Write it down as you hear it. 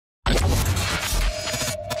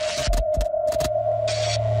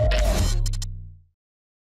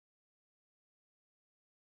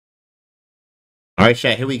All right,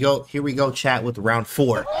 chat. Here we go. Here we go, chat, with round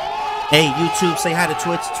 4. Hey, YouTube, say hi to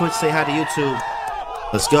Twitch. Twitch, say hi to YouTube.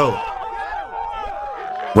 Let's go.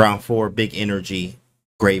 Round 4, big energy,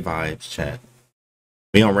 great vibes, chat.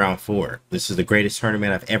 We on round 4. This is the greatest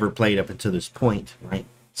tournament I've ever played up until this point, right?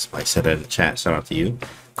 Somebody said that in the chat. Shout out to you.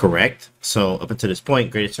 Correct. So up until this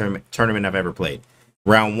point, greatest tournament I've ever played.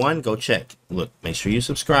 Round 1, go check. Look, make sure you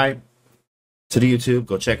subscribe to the YouTube.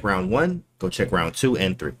 Go check round 1. Go check round 2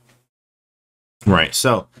 and 3. Right.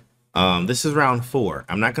 So this is round 4.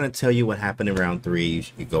 I'm not going to tell you what happened in round 3. You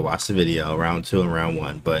should go watch the video, round 2 and round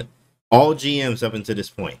 1. But all GMs up until this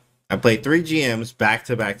point. I played 3 GMs back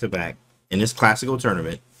to back to back in this classical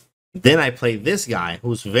tournament. Then I played this guy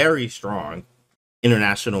who's very strong,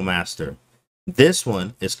 international master. This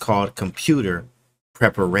one is called computer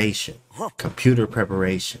preparation. Computer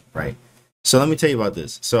preparation, right? So let me tell you about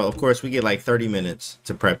this. So of course we get like 30 minutes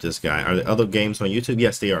to prep this guy. Are there other games on YouTube?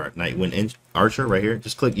 Yes, they are. Nightwind Archer right here.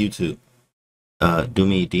 Just click YouTube. Do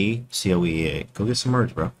me D COEA. Go get some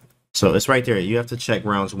merch, bro. So it's right there. You have to check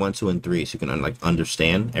rounds 1, 2, and 3 so you can like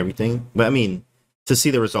understand everything. But I mean, to see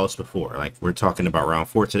the results before, like we're talking about round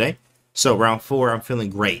 4 today. So round 4, I'm feeling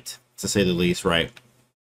great to say the least, right?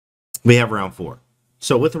 We have round 4.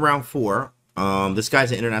 So with round 4, this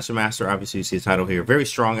guy's an international master. Obviously, you see the title here. Very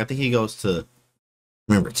strong. I think he goes to,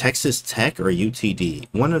 remember, Texas Tech or UTD,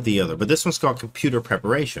 one or the other. But this one's called computer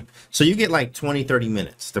preparation. So you get like 20, 30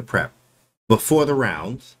 minutes to prep before the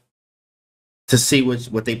rounds to see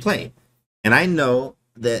what they play. And I know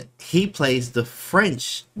that he plays the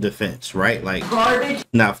French defense, right? Like garbage.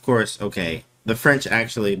 Now, of course, okay, the French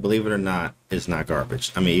actually, believe it or not, is not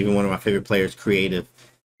garbage. I mean, even one of my favorite players, creative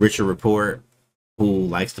Richard Report, who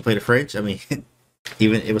likes to play the French. I mean,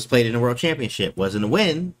 even it was played in the World Championship. Wasn't a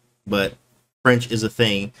win, but French is a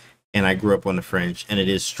thing, and I grew up on the French, and it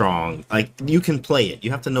is strong. Like, you can play it.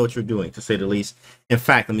 You have to know what you're doing, to say the least. In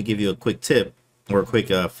fact, let me give you a quick tip or a quick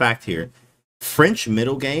fact here. French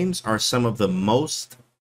middle games are some of the most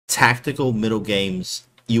tactical middle games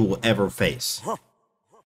you will ever face.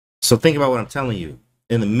 So think about what I'm telling you.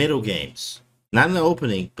 In the middle games, not in the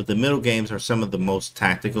opening, but the middle games are some of the most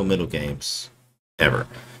tactical middle games ever.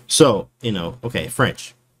 So, you know, okay,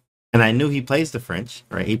 French. And I knew he plays the French,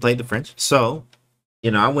 right? He played the French. So,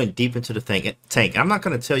 you know, I went deep into the tank. I'm not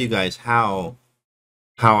going to tell you guys how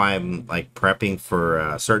I'm like prepping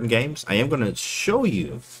for certain games. I am going to show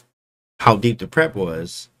you how deep the prep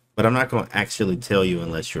was, but I'm not going to actually tell you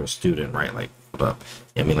unless you're a student, right? Like,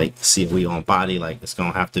 I mean, like, see if we on body, like, it's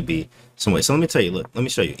going to have to be some way. So let me tell you, look, let me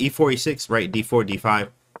show you. E4, E6, right? D4, D5,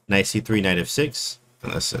 knight C3, knight F6.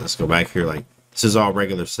 And let's go back here. Like, this is all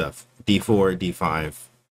regular stuff. D4, D5.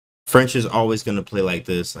 French is always going to play like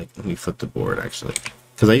this. Like, let me flip the board, actually.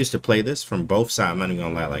 Because I used to play this from both sides. I'm not even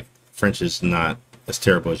going to lie. Like, French is not as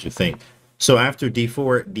terrible as you think. So after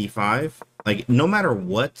D4, D5, like, no matter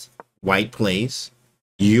what white plays,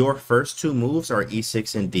 your first 2 moves are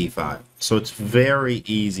E6 and D5. So it's very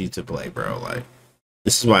easy to play, bro. Like,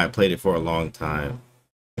 this is why I played it for a long time.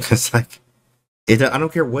 Because, like, I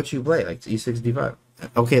don't care what you play. Like, E6, D5.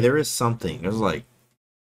 Okay, there is something. There's, like,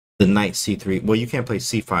 the knight C3. Well, you can't play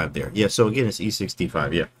C5 there. Yeah, so again, it's E6,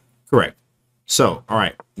 D5. Yeah, correct. So, all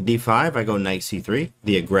right, D5, I go knight C3,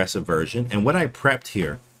 the aggressive version. And what I prepped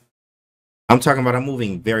here, I'm talking about I'm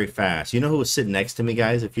moving very fast. You know who was sitting next to me,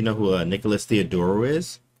 guys? If you know who Nicholas Theodorou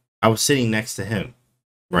is, I was sitting next to him,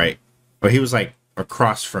 right? Or he was like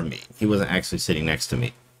across from me. He wasn't actually sitting next to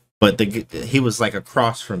me, but he was like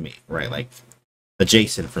across from me, right? Like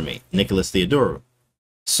adjacent from me, Nicholas Theodorou.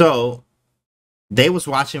 So they was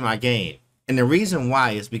watching my game, and the reason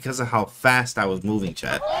why is because of how fast I was moving,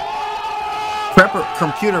 chat.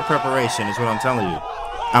 Computer preparation is what I'm telling you.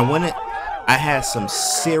 I had some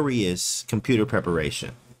serious computer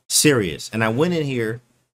preparation, serious. And I went in here,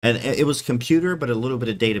 and it was computer, but a little bit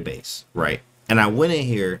of database, right? And I went in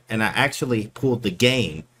here, and I actually pulled the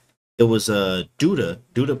game. It was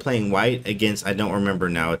Duda playing white against, I don't remember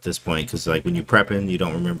now at this point, because like when you're prepping, you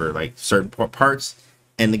don't remember like certain parts.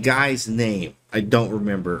 And the guy's name, I don't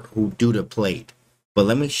remember who Duda played. But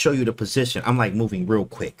let me show you the position. I'm like moving real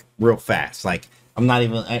quick, real fast. Like I'm not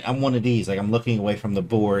even, I'm one of these. Like I'm looking away from the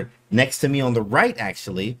board. Next to me on the right,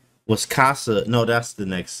 actually, was Casa. No, that's the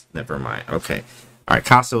next. Never mind. Okay. All right.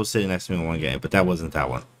 Casa was sitting next to me in one game, but that wasn't that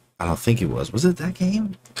one. I don't think it was. Was it that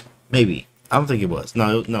game? Maybe. I don't think it was.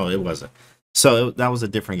 No, it wasn't. So that was a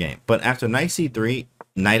different game. But after knight C3,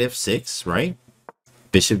 knight F6, right?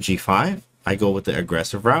 Bishop G5. I go with the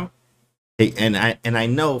aggressive route. And I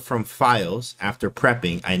know from files after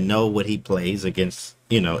prepping, I know what he plays against,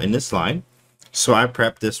 you know, in this line. So I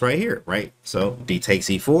prepped this right here, right? So D takes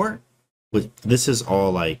E4. This is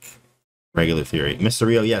all like Regular theory. Mr.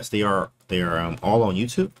 Rio, yes, they are. They are all on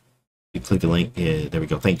YouTube. You click the link. Yeah, there we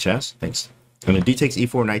go. Thank chess. Thanks. And then D takes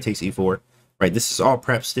e4, knight takes e4. Right, this is all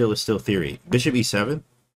prep still, is still theory. Bishop e7.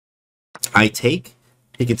 I take.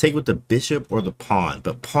 He can take with the bishop or the pawn,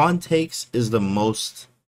 but pawn takes is the most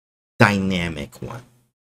dynamic one.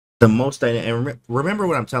 The most dynamic. And remember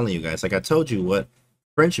what I'm telling you guys. Like I told you, what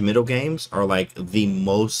French middle games are like the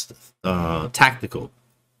most tactical.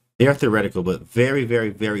 They are theoretical, but very, very,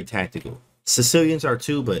 very tactical. Sicilians are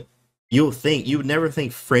too, but you would never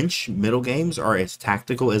think French middle games are as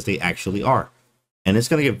tactical as they actually are. And it's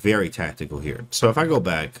going to get very tactical here. So if I go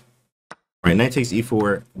back, right, knight takes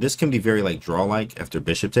e4. This can be very like draw-like after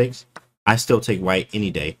bishop takes. I still take white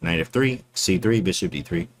any day. Knight f3, c3, bishop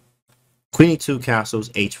d3. Queen e2, castles,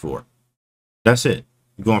 h4. That's it.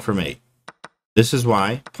 You're going from 8. This is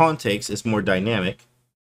why pawn takes is more dynamic.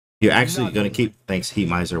 You're actually going to keep... Thanks, Heat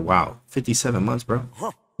Miser. Wow. 57 months, bro.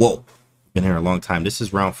 Whoa. Been here a long time. This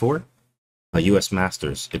is round 4. U.S.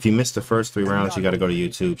 Masters. If you missed the first 3 rounds, you got to go to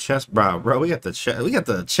YouTube. Chess bra, bro. We got the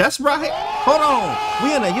chess bra. Hold on.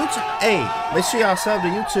 We in the YouTube. Hey, make sure y'all sub to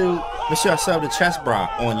YouTube. Make sure y'all sub to chess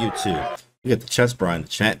bra on YouTube. We got the chess bra in the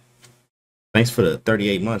chat. Thanks for the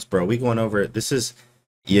 38 months, bro. We going over it. This is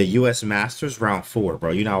your U.S. Masters round 4,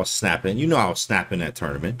 bro. You know I was snapping. You know I was snapping that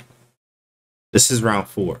tournament. This is round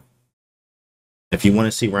 4. If you want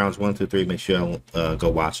to see rounds 1 through 3, make sure you go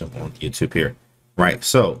watch them on YouTube here. Right.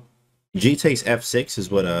 So G takes f6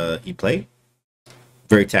 is what he played.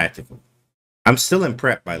 Very tactical. I'm still in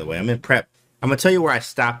prep, by the way. I'm in prep. I'm gonna tell you where I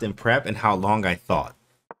stopped in prep and how long I thought.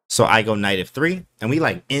 So I go knight f3, and we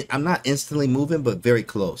like. I'm not instantly moving, but very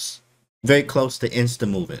close. Very close to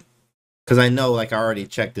instant moving. Because I know, like, I already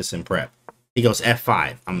checked this in prep. He goes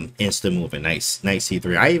f5. I'm instant moving. Knight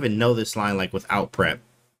c3. I even know this line, like, without prep.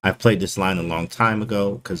 I've played this line a long time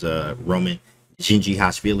ago because Roman Gingy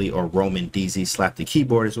Hashvili, or Roman DZ Slap the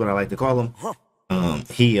Keyboard is what I like to call him.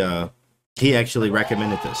 He actually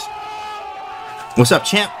recommended this. What's up,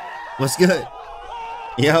 champ? What's good?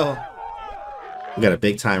 Yo. We got a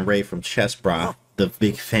big time raid from Chess Bra, the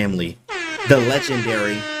big family, the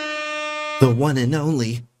legendary, the one and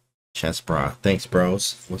only Chess Bra. Thanks,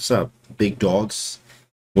 bros. What's up, big dogs?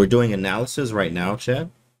 We're doing analysis right now, Chad.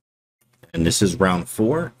 And this is round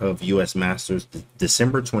 4 of U.S. Masters,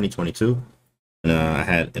 December 2022. And I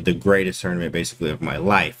had the greatest tournament, basically, of my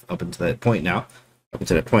life up until that point now. Up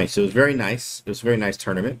until that point. So it was very nice. It was a very nice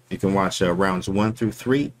tournament. You can watch rounds 1 through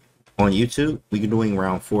 3 on YouTube. We're doing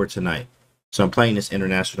round 4 tonight. So I'm playing this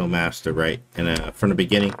International Master, right? And from the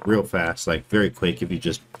beginning, real fast, like very quick. If you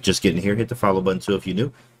just getting here, hit the follow button too if you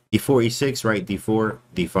new. E4, E6, right? D4,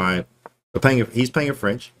 D5. He's playing a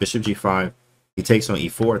French. Bishop G5. He takes on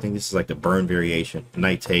E4. I think this is like the burn variation.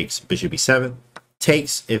 Knight takes. Bishop E7.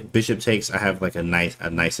 Takes. If bishop takes, I have like a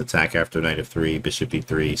nice attack after knight f3. Bishop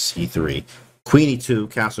E3, C3. Queen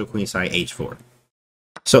E2. Castle queenside H4.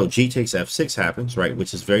 So G takes F6 happens, right?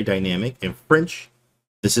 Which is very dynamic. In French,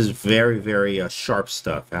 this is very, very sharp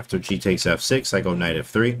stuff. After G takes F6, I go knight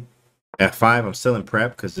F3. F5, I'm still in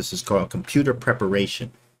prep because this is called computer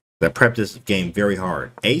preparation. I prepped this game very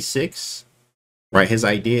hard. A6, right? His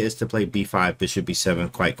idea is to play B5, bishop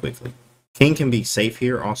B7 quite quickly. King can be safe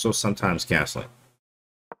here, also sometimes castling.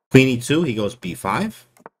 Queen E2, he goes B5.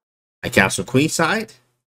 I castle queenside.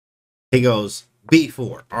 He goes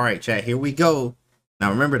B4. All right, chat, here we go.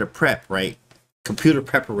 Now remember the prep, right? Computer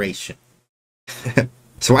preparation.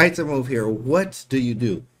 So I had to move here. What do you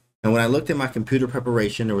do? And when I looked at my computer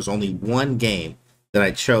preparation, there was only one game that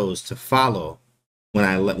I chose to follow when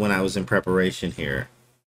I was in preparation here.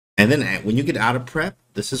 And then when you get out of prep,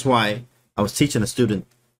 this is why I was teaching a student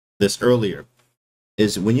this earlier,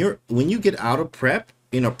 is when you get out of prep,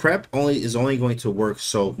 prep is only going to work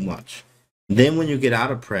so much. Then when you get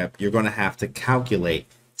out of prep, you're going to have to calculate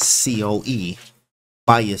COE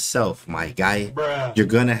by yourself, my guy. Bruh. You're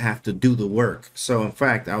going to have to do the work. So in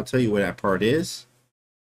fact, I'll tell you where that part is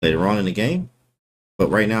later on in the game. But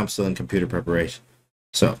right now I'm still in computer preparation.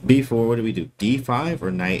 So B4, what do we do? D5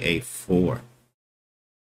 or knight A4?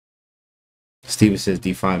 Steven says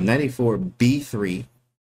D5. Knight A4, B3,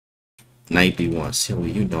 knight B1. See, well,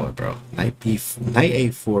 you know it, bro. Knight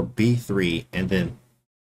A4, B3, and then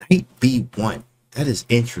knight B1. That is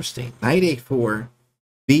interesting. Knight A4,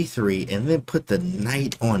 B3, and then put the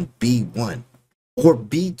knight on B1 or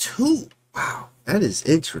B2. Wow, that is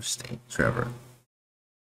interesting, Trevor.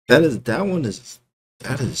 They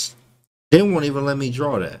won't even let me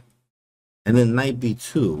draw that. And then knight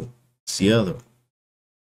B2, it's the other one.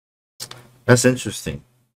 That's interesting.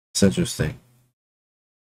 It's interesting.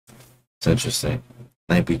 It's interesting.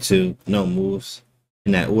 Knight B2, no moves.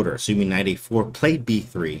 in that order. So you mean knight a4, play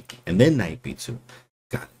b3, and then knight b2.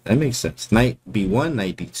 Got it. That makes sense. Knight b1,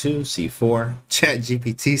 knight d2, c4, chat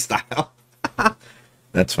GPT style.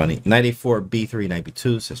 That's funny. Knight a4, b3, knight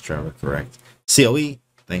b2, says Trevor. Correct. COE,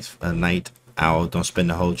 thanks, Knight Owl. Don't spend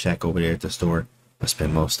the whole check over there at the store, but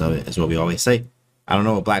spend most of it, is what we always say. I don't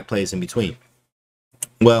know what black plays in between.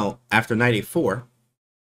 Well, after knight a4,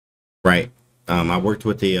 right, I worked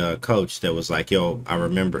with the coach that was like, yo, I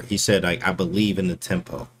remember, he said, like, I believe in the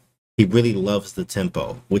tempo. He really loves the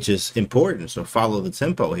tempo, which is important. So follow the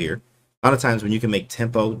tempo here. A lot of times when you can make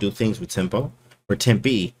tempo, do things with tempo or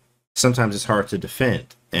tempi, sometimes it's hard to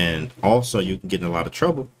defend. And also you can get in a lot of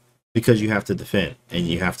trouble because you have to defend and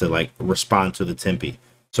you have to like respond to the tempi.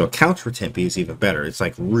 So a counter tempi is even better. It's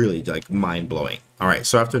like really like mind blowing. All right.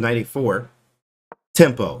 So after knight a4,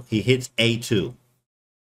 tempo, he hits a2.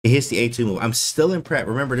 He hits the a2 move. I'm still in prep.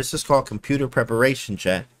 Remember, this is called computer preparation,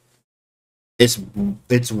 chat. It's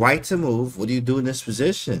white to move. What do you do in this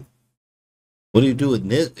position? What do you do in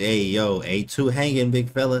this? Hey, yo, a2 hanging, big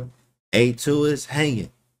fella. A2 is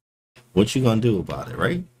hanging. What you gonna do about it,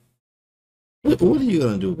 right? What are you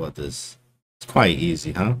gonna do about this? It's quite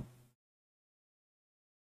easy, huh?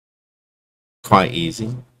 Quite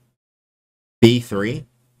easy. b3.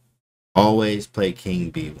 Always play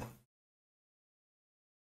king b1.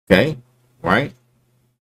 Okay, right?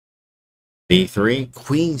 b3.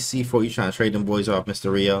 Queen c4. You trying to trade them boys off,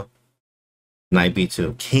 Mr. Rio? Knight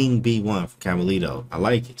b2. King b1 from Camelito. I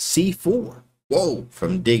like it. c4. Whoa,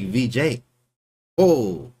 from Dig VJ.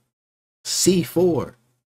 Whoa. c4.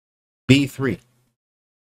 b3.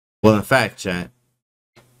 Well, in fact, chat,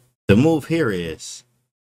 the move here is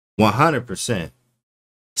 100%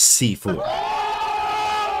 c4.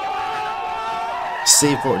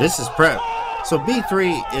 c4. This is prep. So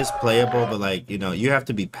b3 is playable, but like, you know, you have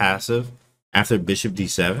to be passive after bishop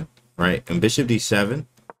d7, right? And bishop d7.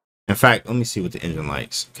 In fact, let me see what the engine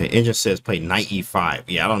likes. Okay, engine says play knight e5.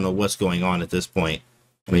 Yeah, I don't know what's going on at this point.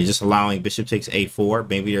 I mean, just allowing bishop takes a4.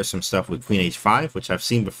 Maybe there's some stuff with queen h5, which I've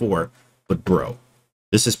seen before. But bro,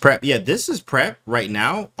 this is prep. Yeah, this is prep right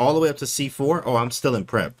now, all the way up to c4. Oh, I'm still in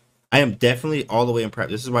prep. I am definitely all the way in prep.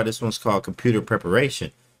 This is why this one's called computer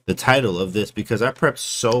preparation. The title of this, because I prepped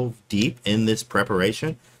so deep in this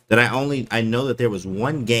preparation that I know that there was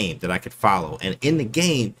one game that I could follow. And in the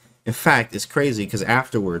game, in fact, it's crazy because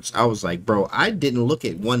afterwards I was like, bro, I didn't look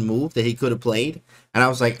at one move that he could have played. And I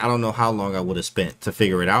was like, I don't know how long I would have spent to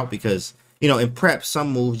figure it out because, you know, in prep,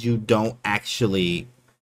 some moves you don't actually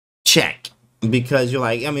check because you're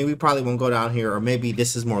like, I mean, we probably won't go down here, or maybe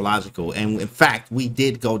this is more logical. And in fact, we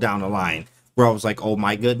did go down the line where I was like, oh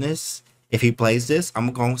my goodness, if he plays this,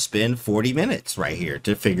 I'm going to spend 40 minutes right here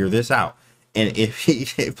to figure this out. And if he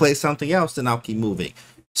plays something else, then I'll keep moving.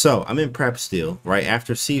 So I'm in prep still, right?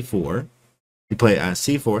 After c4, you play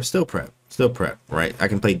c4, still prep, right? I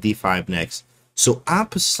can play d5 next. So en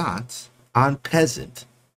passant, on peasant,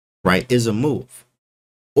 right, is a move.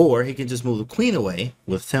 Or he can just move the queen away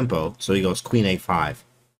with tempo. So he goes queen a5.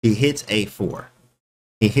 He hits a4.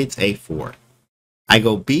 He hits a4. I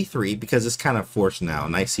go b3 because it's kind of forced now.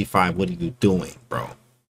 Knight c5, what are you doing, bro?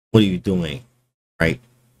 What are you doing, right?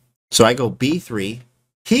 So I go b3.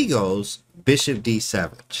 He goes bishop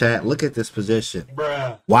d7. Chat, look at this position.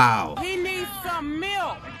 Bruh. Wow. He needs some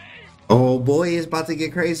milk. Oh boy, it's about to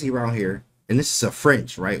get crazy around here. And this is a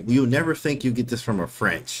French, right? You'll never think you get this from a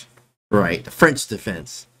French, right? The French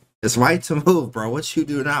defense. It's right to move, bro. What you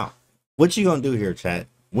do now? What you gonna do here, chat?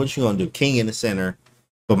 What you gonna do? King in the center,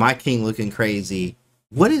 but my king looking crazy.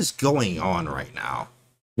 What is going on right now?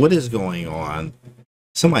 What is going on?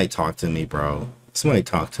 Somebody talk to me, bro. Somebody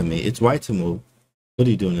talk to me. It's white to move. What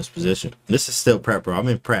do you do in this position? This is still prep, bro. I'm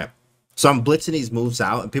in prep. So I'm blitzing these moves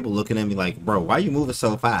out, and people looking at me like, bro, why are you moving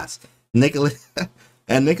so fast? Nicholas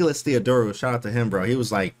and Nicholas Theodoro, shout out to him, bro. He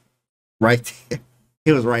was like right there.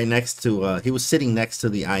 He was right next to, he was sitting next to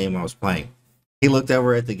the IM I was playing. He looked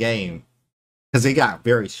over at the game because he got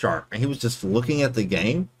very sharp, and he was just looking at the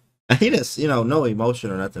game. And he just, you know, no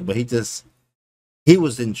emotion or nothing, but he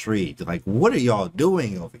was intrigued. Like, what are y'all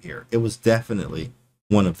doing over here? It was definitely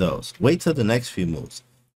one of those. Wait till the next few moves.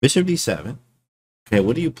 Bishop d7. Okay,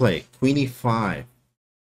 what do you play? Queen e5.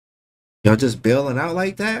 Y'all just bailing out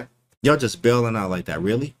like that? Y'all just bailing out like that?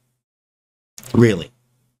 Really? Really?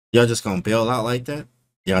 Y'all just gonna bail out like that?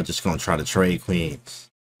 Y'all just gonna try to trade queens?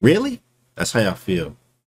 Really? That's how y'all feel.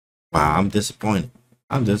 Wow, I'm disappointed.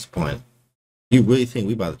 I'm disappointed. You really think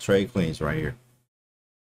we about to trade queens right here?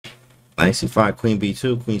 Knight c5, queen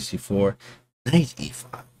b2, queen c4, knight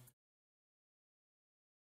e5.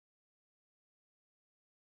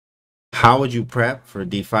 How would you prep for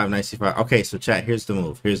d5, knight c5? Okay, so chat, here's the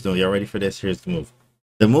move. Here's the, y'all ready for this? Here's the move.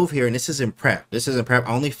 The move here, and this is in prep. This is in prep.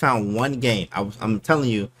 I only found one game. I'm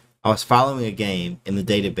telling you, I was following a game in the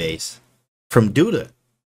database from Duda,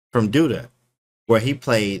 where he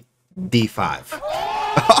played D5.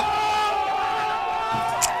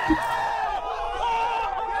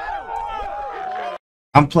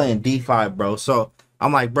 I'm playing D5, bro. So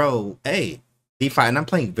I'm like, bro, hey, D5, and I'm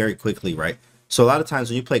playing very quickly, right? So a lot of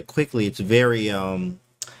times when you play quickly, it's very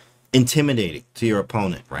intimidating to your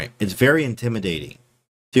opponent, right? It's very intimidating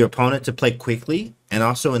to your opponent to play quickly and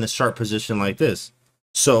also in a sharp position like this.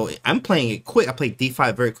 So I'm playing it quick. I play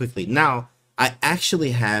D5 very quickly. Now I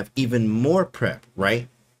actually have even more prep, right?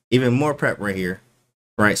 Even more prep right here,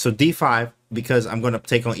 right? So D5, because I'm going to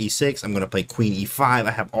take on E6, I'm going to play Queen E5.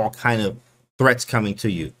 I have all kind of threats coming to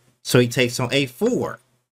you. So he takes on A4.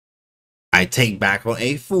 I take back on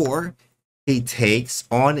A4. He takes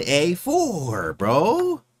on A4,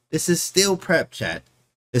 bro. This is still prep, chat.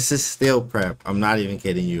 This is still prep. I'm not even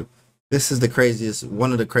kidding you. This is the craziest,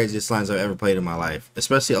 one of the craziest lines I've ever played in my life,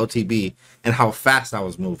 especially OTB, and how fast I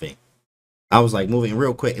was moving. I was like moving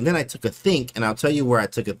real quick. And then I took a think, and I'll tell you where I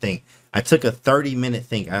took a think. I took a 30-minute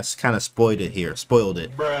think. I kind of spoiled it.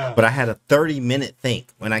 Bruh. But I had a 30-minute think.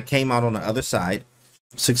 When I came out on the other side,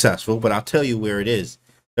 successful, but I'll tell you where it is.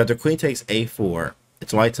 After Queen takes A4,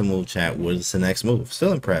 it's white to move, chat. What is the next move?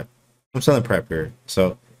 Still in prep. I'm still in prep here.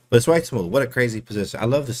 So, but it's white to move. What a crazy position. I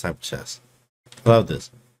love this type of chess. I love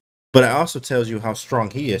this. But it also tells you how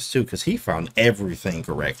strong he is, too, because he found everything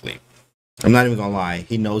correctly. I'm not even going to lie.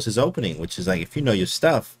 He knows his opening, which is like, if you know your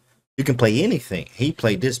stuff, you can play anything. He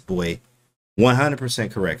played this boy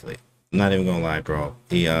 100% correctly. I'm not even going to lie, bro.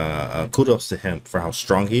 He, kudos to him for how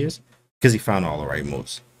strong he is, because he found all the right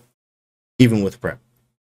moves, even with prep.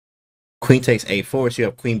 Queen takes A4, so you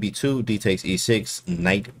have Queen B2, D takes E6,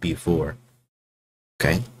 Knight B4.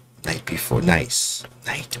 Okay, Knight B4, nice.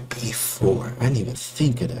 Knight B4, I didn't even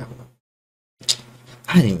think of that one.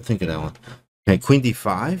 Okay, Queen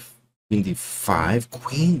D5, Queen D5,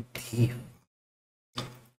 Queen D.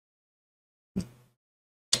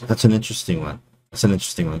 That's an interesting one.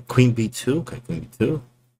 Queen B2, okay, Queen B2.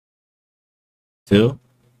 2,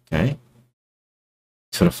 okay.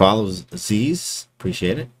 So the follows Z's,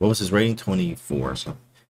 appreciate it. What was his rating? 24. So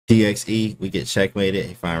DXE, we get checkmated.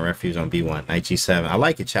 He find refuge on B1. Knight G7. I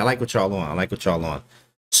like it, chat. I like what y'all on.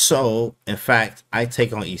 So, in fact, I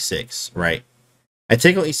take on E6, right? I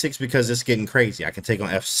take on E6 because it's getting crazy. I can take on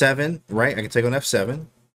F7, right? I can take on F7.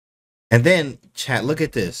 And then, chat, look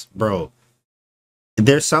at this, bro.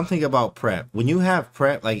 There's something about prep. When you have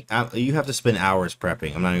prep, like you have to spend hours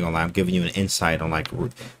prepping. I'm not even gonna lie. I'm giving you an insight on like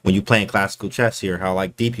when you playing classical chess here, how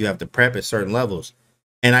like deep you have to prep at certain levels.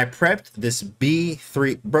 And I prepped this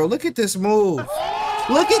B3. Bro, look at this move.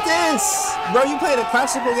 Look at this. Bro, you played a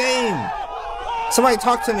classical game. Somebody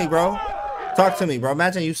talk to me, bro. Talk to me, bro.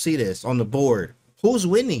 Imagine you see this on the board. Who's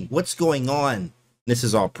winning? What's going on? This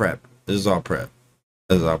is all prep. But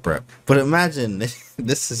imagine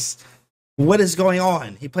this is... What is going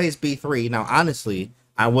on? He plays B3. Now, honestly,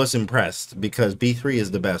 I was impressed because B3 is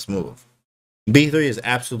the best move. B3 is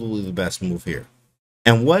absolutely the best move here.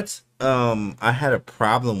 And what I had a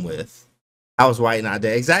problem with, I was white not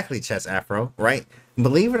there. Exactly, Chess Afro, right?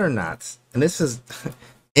 Believe it or not, and this is,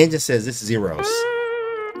 Engine says this is zeros.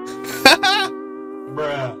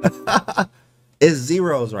 Bruh. It's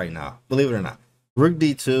zeros right now. Believe it or not. Rook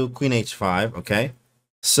D2, Queen H5, okay?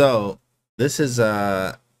 So, this is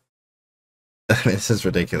this is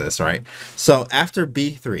ridiculous, right? So after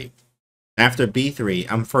B3,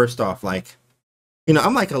 I'm first off like, you know,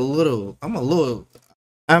 I'm like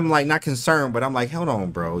I'm like not concerned, but I'm like, hold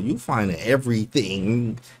on, bro, you find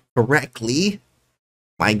everything correctly,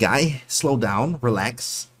 my guy. Slow down,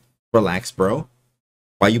 relax, bro.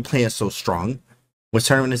 Why you playing so strong? What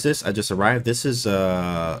tournament is this? I just arrived. This is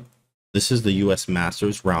the U.S.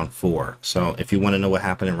 Masters round 4. So if you want to know what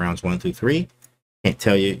happened in rounds 1 through 3. Can't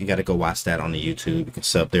tell you. You got to go watch that on the YouTube. You can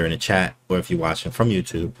sub there in the chat, or if you're watching from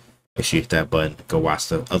YouTube, make sure you hit that button. Go watch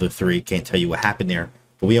the other 3. Can't tell you what happened there,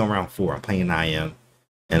 but we on round 4. I'm playing IM,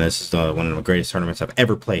 and this is one of the greatest tournaments I've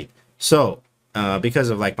ever played. So,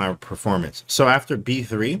 because of like my performance. So after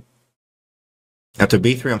B3,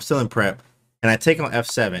 I'm still in prep, and I take on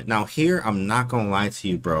F7. Now here, I'm not gonna lie to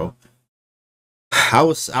you, bro. I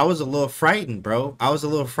was a little frightened, bro. I was a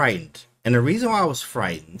little frightened, and the reason why I was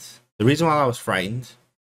frightened.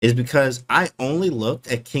 Is because I only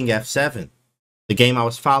looked at King F7. The game I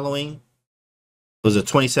was following was a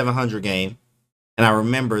 2700 game, and I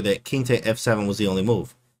remember that King to F7 was the only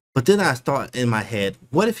move. But then I thought in my head,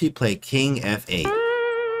 what if he played King F8?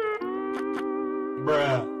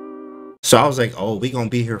 Bruh. So I was like, oh, we're going to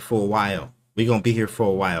be here for a while.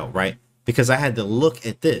 Right? because I had to look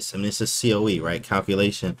at this. I mean, it's a COE, right?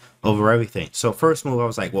 Calculation over everything. So first move, I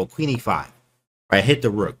was like, well, queen e5, right? Hit the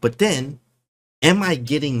rook. But then, am I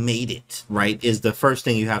getting mated, right? Is the first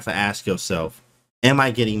thing you have to ask yourself. Am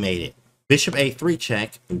I getting mated? Bishop a3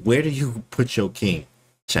 check. Where do you put your king?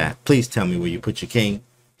 Chat, please tell me where you put your king.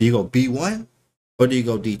 Do you go b1 or do you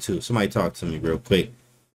go d2? Somebody talk to me real quick.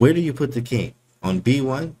 Where do you put the king? On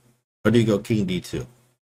b1 or do you go king d2?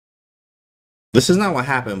 This is not what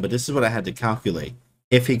happened, but this is what I had to calculate.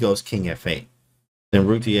 If he goes king f8, then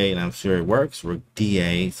rook d8, and I'm sure it works. Rook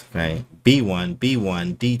d8, okay. b1,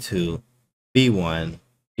 b1, d2, b1,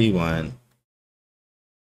 b1.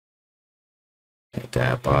 Okay,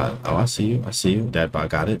 dad bot. Oh, I see you. I see you. Dad bot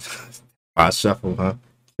got it. Bot shuffle, huh?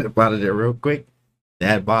 Bot it real quick.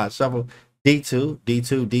 Dad bot shuffle. d2,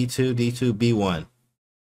 d2, d2, d2, b1.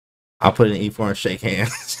 I'll put it in e4 and shake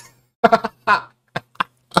hands.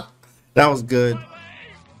 That was good.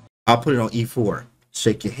 I'll put it on e4.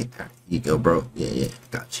 Shake your hand. Here you go, bro. Yeah, yeah.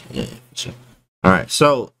 Got you. Yeah, yeah. Sure. All right.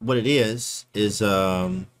 So what it is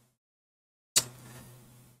okay,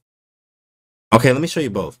 let me show you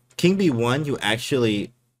both. King b1, you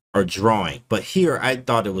actually are drawing, but here I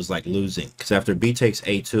thought it was like losing because after b takes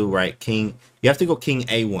a2, right? King, you have to go king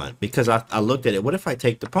a1 because I looked at it. What if I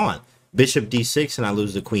take the pawn? Bishop d6 and I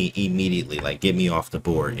lose the queen immediately, like get me off the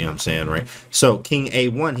board, you know what I'm saying, right? So king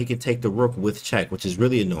a1, he can take the rook with check, which is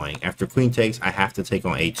really annoying. After queen takes, I have to take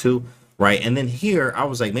on a2, right? And then here, I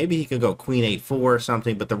was like, maybe he could go queen a4 or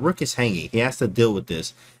something, but the rook is hanging. He has to deal with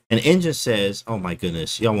this. And Engine says, oh my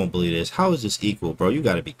goodness, y'all won't believe this. How is this equal, bro? You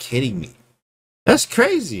got to be kidding me. That's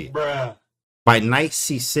crazy. Bruh. By knight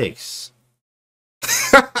c6.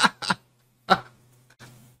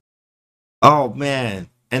 Oh, man.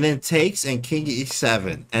 And then takes and king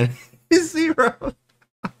e7 and 0.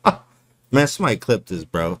 Man, somebody clip this,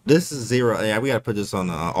 bro. This is 0. Yeah, we gotta put this on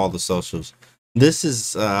all the socials. This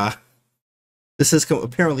is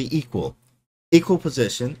apparently equal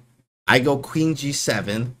position. I go queen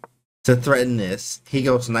g7 to threaten this. He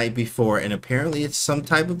goes knight b4, and apparently it's some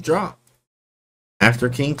type of draw. After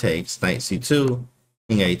king takes, knight c2,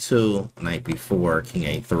 king a2, knight b4, king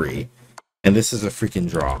a3. And this is a freaking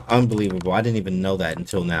draw. Unbelievable. I didn't even know that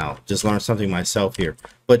until now. Just learned something myself here.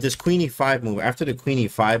 But this queen e5 move, after the queen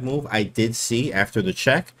e5 move, I did see after the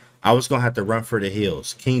check, I was going to have to run for the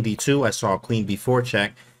hills. King d2, I saw queen b4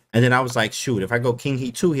 check. And then I was like, shoot, if I go king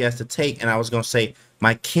e2, he has to take. And I was going to say,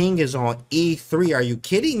 my king is on e3. Are you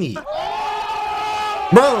kidding me? Bro,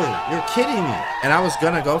 you're kidding me. And I was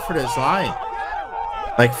going to go for this line.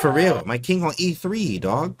 Like, for real. My king on e3,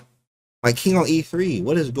 dog. My king on e3.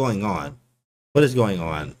 What is going on? What is going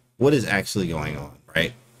on? What is actually going on,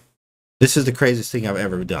 right? This is the craziest thing I've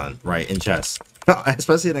ever done, right, in chess.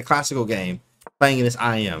 Especially in a classical game, playing in this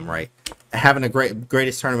IM, right? Having the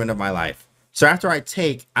greatest tournament of my life. So after I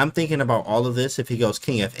take, I'm thinking about all of this if he goes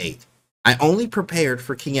king f8. I only prepared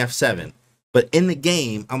for king f7. But in the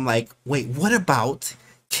game, I'm like, wait, what about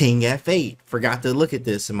king f8? Forgot to look at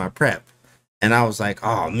this in my prep. And I was like,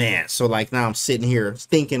 oh, man. So, like, now I'm sitting here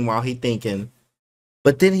thinking while he thinking.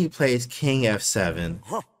 But then he plays king f7,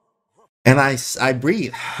 and I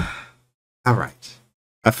breathe. All right.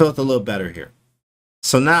 I felt a little better here.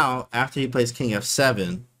 So now, after he plays king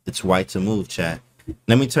f7, it's white to move, chat.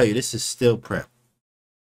 Let me tell you, this is still prep.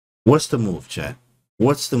 What's the move, chat?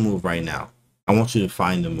 What's the move right now? I want you to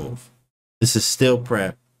find the move. This is still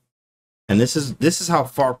prep. And this is how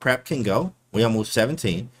far prep can go. We almost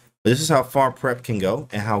 17. But this is how far prep can go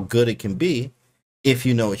and how good it can be if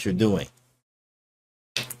you know what you're doing.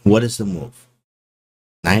 What is the move?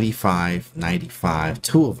 95, 95,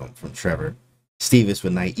 two of them from Trevor. Steve is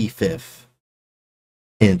with knight e5.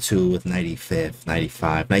 Into with knight e5,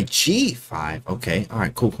 95, knight g5. Okay, all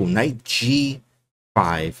right, cool, cool. Knight g5.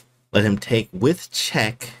 Let him take with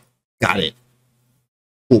check. Got it.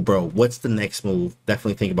 Cool, bro. What's the next move?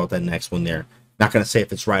 Definitely think about that next one there. Not going to say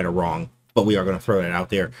if it's right or wrong, but we are going to throw that out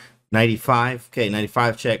there. 95. Okay,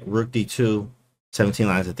 95 check. Rook d2. 17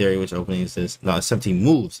 lines of theory, which opening is this? No, 17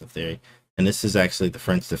 moves of theory. And this is actually the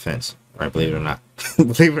French defense, right? Believe it or not.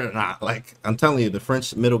 Believe it or not. Like, I'm telling you, the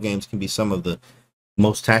French middle games can be some of the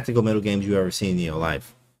most tactical middle games you've ever seen in your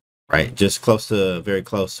life, right? Just very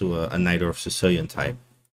close to a knight or Sicilian type.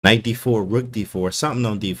 Knight d4, rook d4, something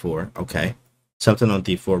on d4. Okay. Something on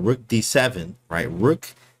d4. Rook d7, right? Rook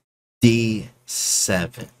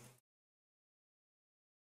d7.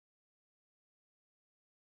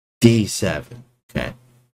 d7. Okay.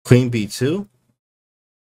 Queen b2.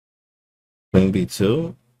 Queen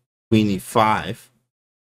b2. Queen e5.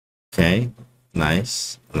 Okay.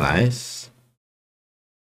 Nice. Nice.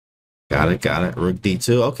 Got it. Got it. Rook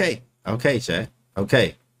d2. Okay. Okay, chat.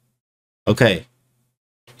 Okay. Okay,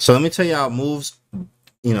 so let me tell you how it moves.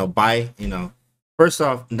 First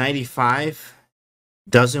off, 95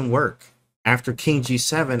 doesn't work. After King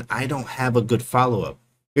G7, I don't have a good follow up.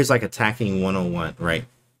 Here's like attacking 101, right?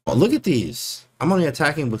 Well, look at these. I'm only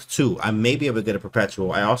attacking with 2. I may be able to get a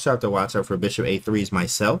perpetual. I also have to watch out for bishop a3s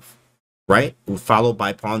myself, right? Followed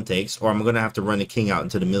by pawn takes, or I'm going to have to run the king out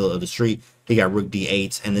into the middle of the street. He got rook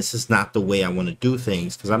d8s, and this is not the way I want to do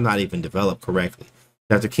things because I'm not even developed correctly.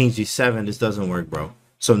 After King G7, this doesn't work, bro.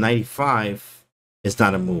 So 95 is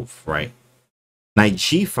not a move, right? Knight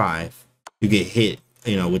G5, you get hit,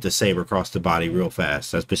 with the saber across the body real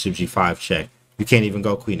fast. That's bishop G5 check. You can't even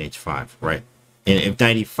go queen H5, right? And if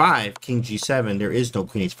 95, king G7, there is no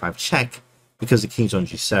queen H5 check because the king's on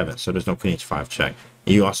G7, so there's no queen H5 check.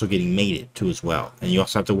 And you're also getting mated too as well. And you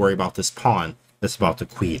also have to worry about this pawn that's about the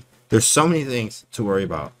queen. There's so many things to worry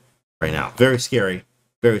about right now. Very scary,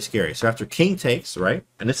 very scary. So after king takes, right?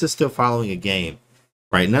 And this is still following a game,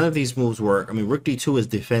 right? None of these moves work. I mean, rook D2 is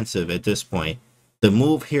defensive at this point. The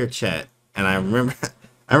move here, chat, and I remember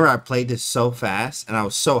I played this so fast and I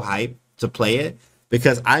was so hyped to play it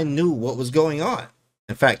because I knew what was going on.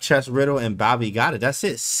 In fact, Chess Riddle and Bobby got it. That's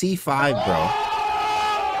it. C5, bro.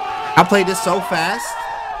 I played this so fast.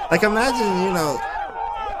 Like, imagine,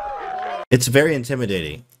 it's very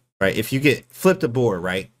intimidating, right? If you get flipped the board,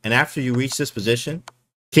 right? And after you reach this position,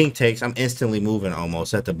 king takes, I'm instantly moving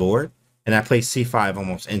almost at the board. And I play C5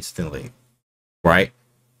 almost instantly, right?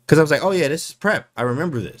 Because I was like, oh yeah, this is prep. I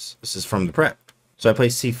remember this. This is from the prep. So I play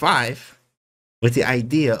C5 with the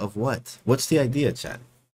idea of what? What's the idea, chat?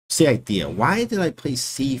 What's the idea? Why did I play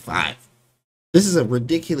C5? This is a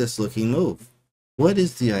ridiculous looking move. What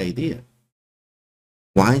is the idea?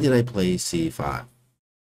 Why did I play C5?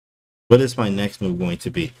 What is my next move going to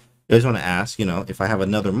be? I just want to ask, if I have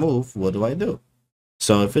another move, what do I do?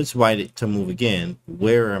 So if it's white to move again,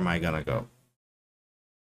 where am I going to go?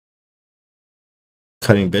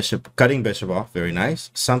 Cutting bishop off, very nice.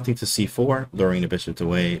 Something to c4, luring the bishop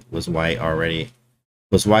away. Was white already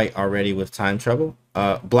with time trouble?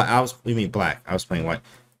 Black. You mean black? I was playing white.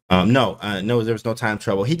 No, there was no time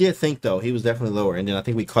trouble. He did think though. He was definitely lower, and then I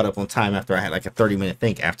think we caught up on time after I had like a 30-minute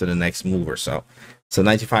think after the next move or so. So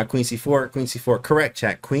 95, queen c4, correct,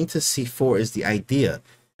 chat. Queen to c4 is the idea.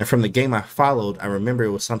 And from the game I followed, I remember it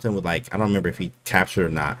was something with like, I don't remember if he captured or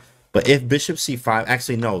not. But if bishop c5,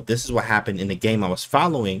 actually no, this is what happened in the game I was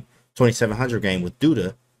following, 2700 game with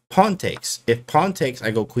Duda, pawn takes. If pawn takes,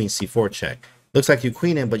 I go queen c4 check. Looks like you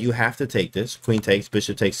queen in, but you have to take this. Queen takes,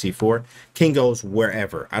 bishop takes c4. King goes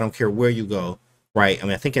wherever. I don't care where you go, right? I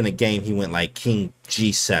mean, I think in the game he went like king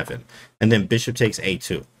g7, and then bishop takes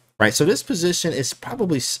a2, right? So this position is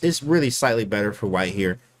really slightly better for white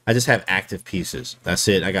here. I just have active pieces. That's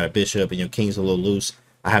it. I got a bishop, and your king's a little loose.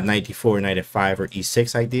 I have knight d4, knight f5, or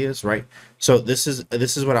e6 ideas, right? So this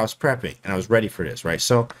is what I was prepping, and I was ready for this, right?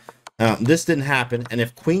 So this didn't happen, and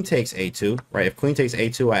if queen takes a2, right? If queen takes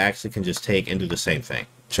a2, I actually can just take and do the same thing,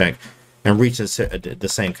 check, and reach the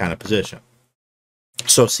same kind of position.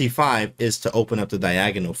 So c5 is to open up the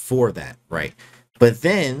diagonal for that, right? But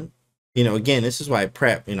then, again, this is why I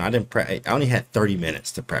prep. I didn't prep. I only had 30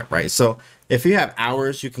 minutes to prep, right? So if you have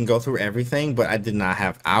hours, you can go through everything, but I did not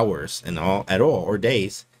have hours at all, or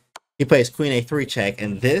days. He plays queen a3 check,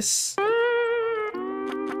 and this,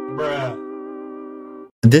 bruh.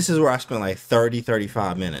 This is where I spent like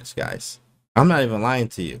 35 minutes, guys. I'm not even lying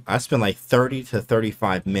to you. I spent like 30 to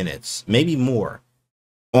 35 minutes, maybe more,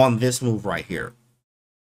 on this move right here.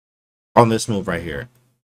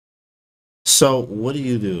 So what do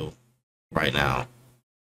you do right now?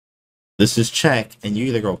 This is check, and you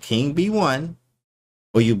either go king b1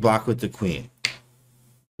 or you block with the queen.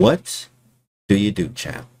 What do you do,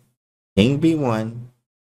 chat? King b1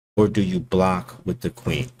 or do you block with the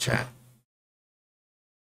queen, chat?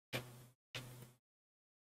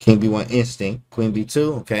 King b1 instinct, queen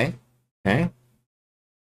b2, okay?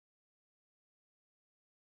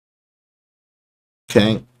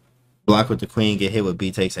 Okay. Block with the queen, get hit with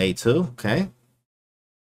b takes a2, okay?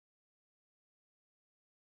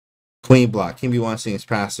 Queen block. King b1 seems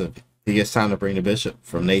passive. He gets time to bring the bishop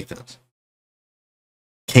from Nathan's.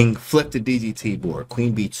 King flip the DGT board.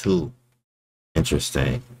 Queen b2.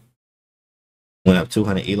 Interesting. Went up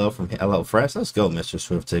 200 elo from Hello Fresh. Let's go, Mr.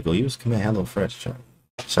 Swift Tickle. Use command Hello Fresh.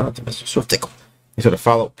 Shout out to Mr. Swift Tickle. You sort of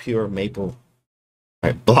follow pure maple. All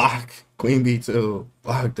right, block. Queen b2.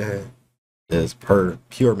 Block that. Is per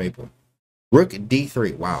pure maple. Rook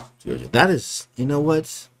d3. Wow. That is, you know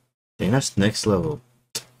what? Dang, that's next level.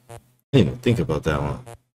 I didn't even think about that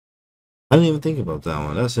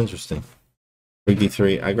one. That's interesting. Rook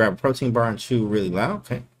d3. I grab a protein bar and chew really loud.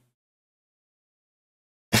 Okay.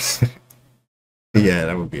 Yeah,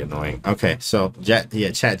 that would be annoying. Okay, so chat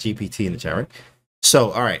GPT in the chat, right?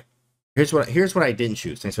 So, all right. Here's what I didn't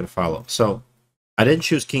choose. Thanks for the follow. So, I didn't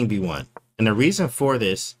choose King B1. And the reason for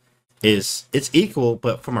this is it's equal,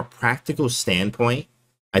 but from a practical standpoint,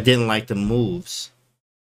 I didn't like the moves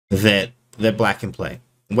that black can play.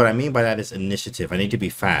 What I mean by that is initiative. I need to be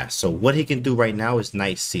fast. So what he can do right now is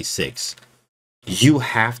knight c6. You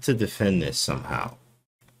have to defend this somehow,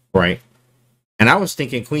 right? And I was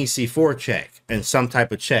thinking queen c4 check and some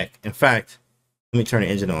type of check. In fact, let me turn the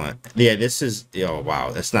engine on. Yeah, this is, oh wow,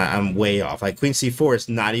 that's not, I'm way off. Like queen c4 is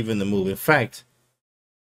not even the move. In fact,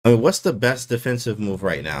 I mean, what's the best defensive move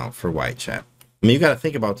right now for white, chat? I mean, you got to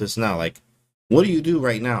think about this now. Like, what do you do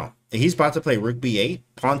right now? He's about to play rook b8,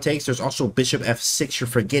 pawn takes. There's also bishop f6 you're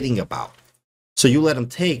forgetting about. So you let him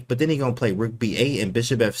take, but then he's going to play rook b8 and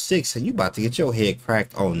bishop f6, and you about to get your head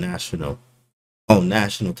cracked on national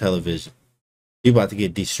television. You about to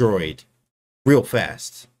get destroyed real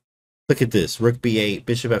fast. Look at this, rook b8,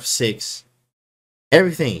 bishop f6,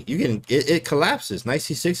 everything. You getting it collapses. Knight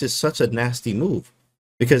c6 is such a nasty move.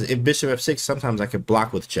 Because if bishop f6, sometimes I could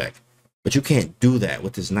block with check. But you can't do that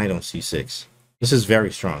with this knight on c6. This is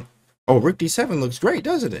very strong. Oh, rook d7 looks great,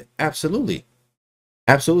 doesn't it? Absolutely.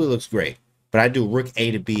 Absolutely looks great. But I do rook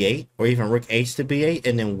a to b8, or even rook h to b8,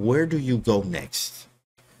 and then where do you go next?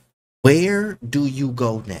 Where do you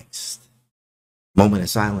go next? Moment of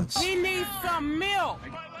silence. He needs some milk.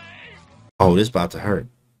 Oh, this about to hurt.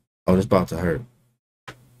 Oh, this about to hurt.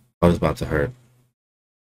 Oh, this about to hurt.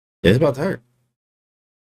 Yeah, it's about to hurt.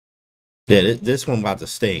 Yeah, this one about to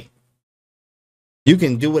stay. You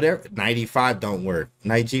can do whatever. 95 don't work.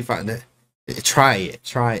 Knight g5. Try it.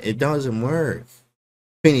 Try it. It doesn't work.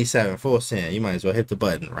 Queen e7, full send. You might as well hit the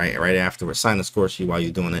button right afterwards. Sign the score sheet while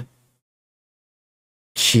you're doing it.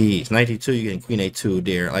 Jeez. Knight e2, you're getting queen a2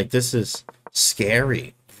 there. Like, this is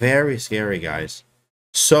scary. Very scary, guys.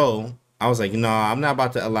 So, I was like, no, I'm not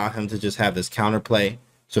about to allow him to just have this counterplay.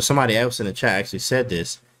 So, somebody else in the chat actually said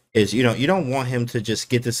this. Is, you don't want him to just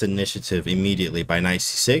get this initiative immediately by knight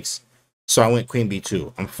c6. So I went queen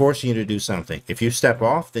b2. I'm forcing you to do something. If you step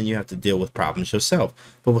off, then you have to deal with problems yourself.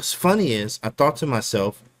 But what's funny is I thought to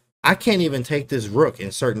myself, I can't even take this rook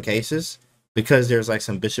in certain cases because there's like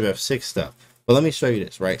some bishop f6 stuff. But let me show you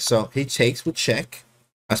this, right? So he takes with check.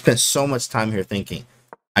 I spent so much time here thinking.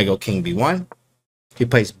 I go king b1. He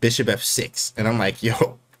plays bishop f6. And I'm like,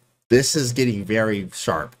 yo, this is getting very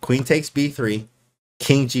sharp. Queen takes b3.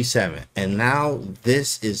 King g7, and now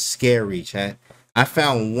this is scary, chat. I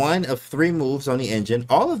found one of 3 moves on the engine.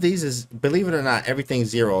 All of these is, believe it or not, everything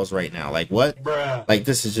zeros right now. Like what? Bruh. Like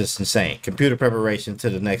this is just insane. Computer preparation to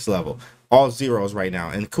the next level. All zeros right now,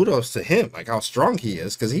 and kudos to him. Like how strong he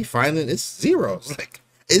is, because he finding it's zeros. Like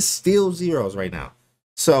it's still zeros right now.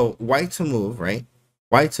 So white to move, right?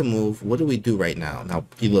 White to move. What do we do right now? Now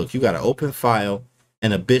look, you got an open file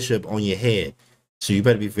and a bishop on your head, so you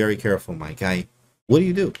better be very careful, my guy. What do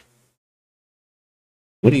you do?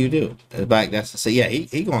 What do you do? Like that's to say, yeah,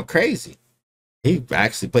 he going crazy. He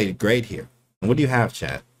actually played great here. And what do you have,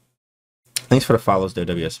 chat? Thanks for the follows there,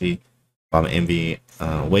 WSV. I'm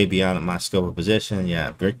MB, way beyond my scope of position.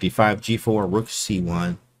 Yeah, rook d5, g4, rook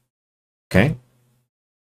c1. Okay.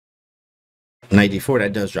 Knight d4,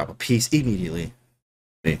 that does drop a piece immediately.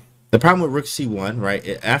 Okay. The problem with rook c1,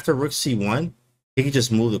 right? After rook c1, he can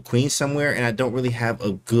just move the queen somewhere, and I don't really have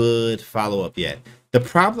a good follow-up yet. The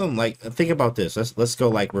problem, like, think about this. Let's go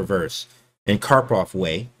like reverse. In Karpov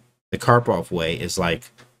way, the Karpov way is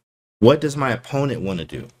like, what does my opponent want to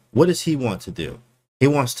do? What does he want to do? He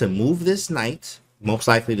wants to move this knight, most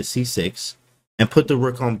likely to c6, and put the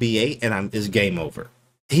rook on b8, and it's game over.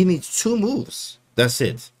 He needs 2 moves. That's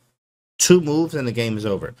it. 2 moves, and the game is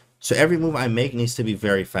over. So every move I make needs to be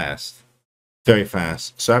very fast. Very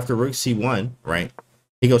fast. So after rook c1, right?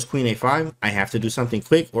 He goes queen a5. I have to do something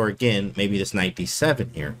quick, or again, maybe this knight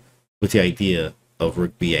d7 here with the idea of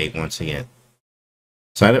rook b8 once again.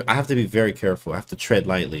 So I have to be very careful. I have to tread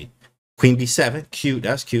lightly. Queen b7. Cute.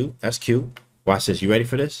 That's cute. That's cute. Watch this. You ready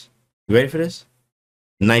for this? You ready for this?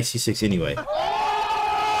 Knight c6 anyway.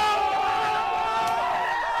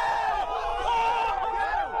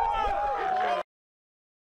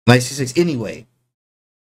 Knight c6 anyway.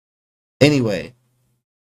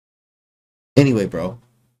 Anyway, bro.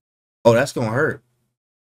 Oh, that's gonna hurt.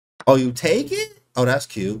 Oh, you take it? Oh, that's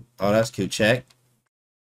cute. Oh, that's cute. Check.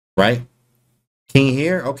 Right? King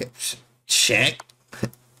here. Okay. Check.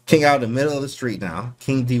 King out in the middle of the street now.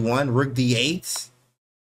 King d1, rook d8.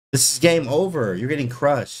 This is game over. You're getting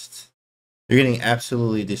crushed. You're getting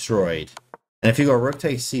absolutely destroyed. And if you go rook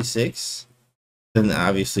takes c6, then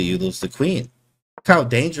obviously you lose the queen. Look how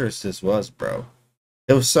dangerous this was, bro.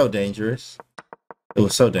 It was so dangerous. It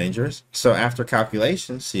was so dangerous. So after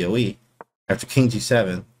calculation, COE, after king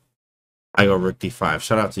g7, I go rook d5.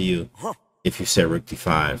 Shout out to you if you said rook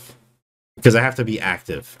d5. Because I have to be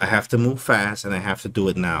active. I have to move fast, and I have to do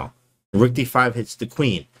it now. Rook d5 hits the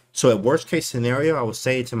queen. So at worst case scenario, I was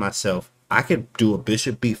saying to myself, I could do a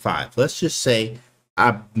bishop b5. Let's just say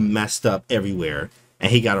I messed up everywhere,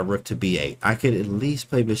 and he got a rook to b8. I could at least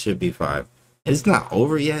play bishop b5. It's not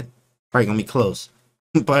over yet. Probably going to be close.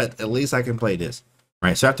 But at least I can play this.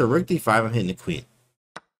 Right, so after rook d5, I'm hitting the queen.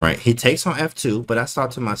 Right, he takes on f2, but I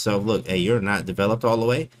thought to myself, look, hey, you're not developed all the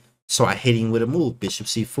way. So I hit him with a move, bishop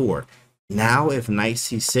c4. Now, if knight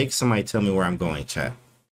c6, somebody tell me where I'm going, chat.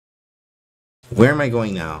 Where am I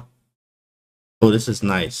going now? Oh, this is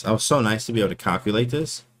nice. I was so nice to be able to calculate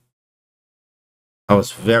this. I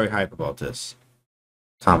was very hype about this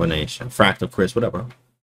combination. Fractal Chris, whatever.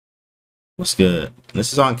 What's good?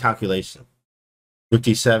 This is on calculation. Rook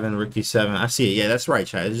d7, rook d7. I see it. Yeah, that's right,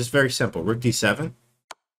 chat. It's just very simple. Rook d7. And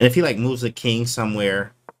if he like moves the king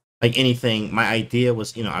somewhere, like anything, my idea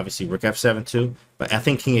was, you know, obviously rook f7 too. But I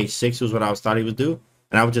think king h6 was what I thought he would do.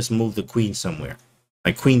 And I would just move the queen somewhere.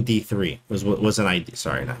 Like queen d3 was an idea.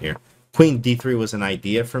 Sorry, not here. Queen d3 was an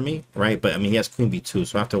idea for me, right? But I mean, he has queen b2,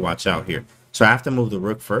 so I have to watch out here. So I have to move the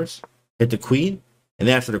rook first, hit the queen. And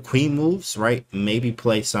then after the queen moves, right, maybe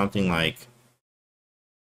play something like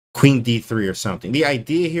queen d3 or something. The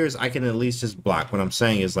idea here is I can at least just block. What I'm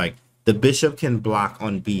saying is like the bishop can block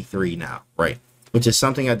on b3 now, right? Which is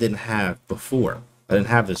something I didn't have before. I didn't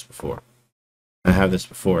have this before. I didn't have this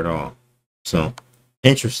before at all. So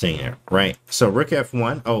interesting here, right? So rook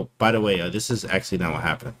f1. Oh, by the way, this is actually not what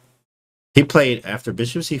happened. He played after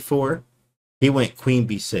bishop c4. He went queen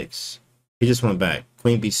b6. He just went back.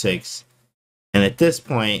 Queen b6. And at this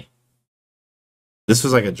point, this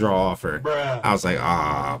was like a draw offer. Bruh. I was like,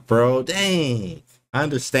 ah, bro, dang. I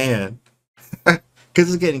understand. Because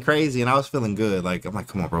it's getting crazy, and I was feeling good. Like, I'm like,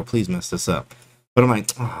 come on, bro, please mess this up. But I'm like,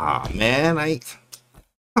 ah, man,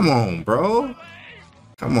 come on, bro.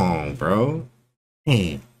 Come on, bro.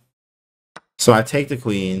 Hey. So I take the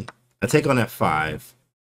queen. I take on f5.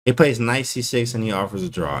 He plays knight c6, and he offers a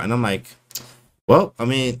draw. And I'm like, well, I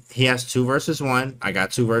mean, he has 2 versus 1. I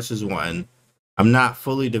got 2 versus 1. I'm not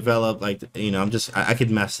fully developed, like, you know, I could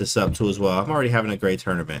mess this up too as well. I'm already having a great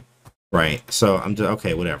tournament, right? So I'm just,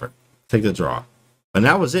 okay, whatever. Take the draw. And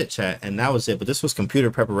that was it, chat, and that was it. But this was computer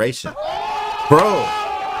preparation. Bro,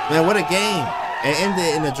 man, what a game. It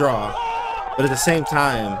ended in a draw. But at the same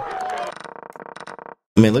time,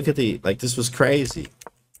 I mean, look at this was crazy.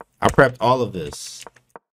 I prepped all of this.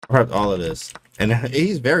 And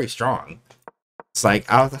he's very strong. It's like,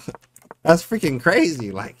 that's freaking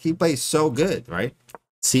crazy. Like, he plays so good, right?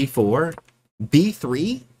 C4,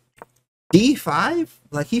 B3, D5.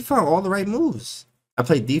 Like, he found all the right moves. I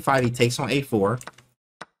played D5. He takes on A4.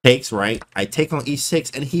 Takes, right? I take on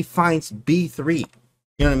E6, and he finds B3. You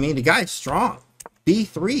know what I mean? The guy's strong.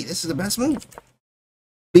 B3. This is the best move.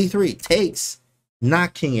 B3 takes,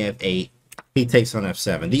 not king F8. He takes on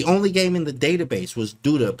F7. The only game in the database was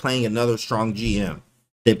Duda playing another strong GM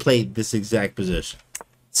that played this exact position.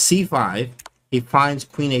 C5, he finds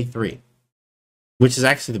queen a3, which is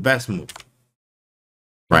actually the best move,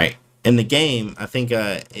 right? In the game, I think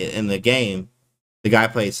in the game, the guy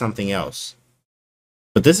played something else.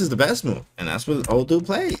 But this is the best move, and that's what old dude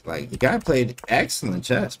played. Like, the guy played excellent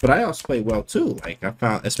chess, but I also played well too. Like, I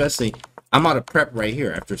found, especially, I'm out of prep right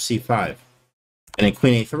here after C5, and then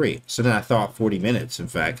queen a3. So then I thought 40 minutes, in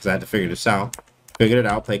fact, because I had to figure this out. Figured it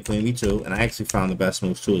out, played queen b2, and I actually found the best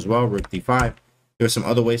moves too as well, rook d5. There's some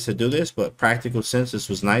other ways to do this, but practical sense, this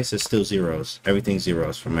was nice. It's still zeros. Everything's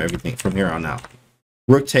zeros from here on out.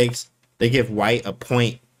 Rook takes. They give white a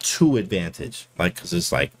 0.2 advantage, like, because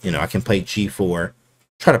it's like, you know, I can play g4,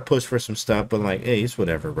 try to push for some stuff, but like, hey, it's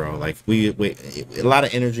whatever, bro. Like, we a lot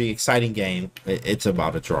of energy, exciting game. It's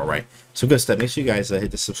about a draw, right? So good stuff. Make sure you guys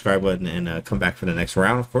hit the subscribe button and come back for the next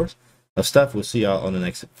round, of course, of stuff. We'll see y'all on the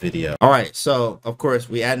next video. All right, so of course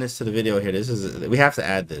we add this to the video here. We have to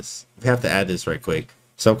add this. We have to add this right quick.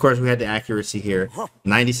 So of course we had the accuracy here,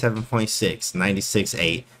 97.6,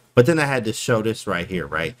 96.8. But then I had to show this right here,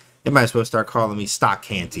 right? They might as well start calling me Stock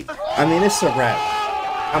Canty. I mean, it's a wrap.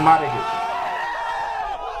 I'm out of here.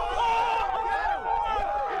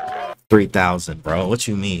 3,000, bro. What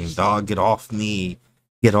you mean, dog? Get off me.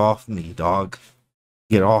 Get off me, dog.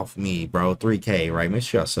 Get off me, bro. 3K, right? Make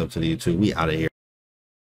sure y'all sub to the YouTube. We out of here.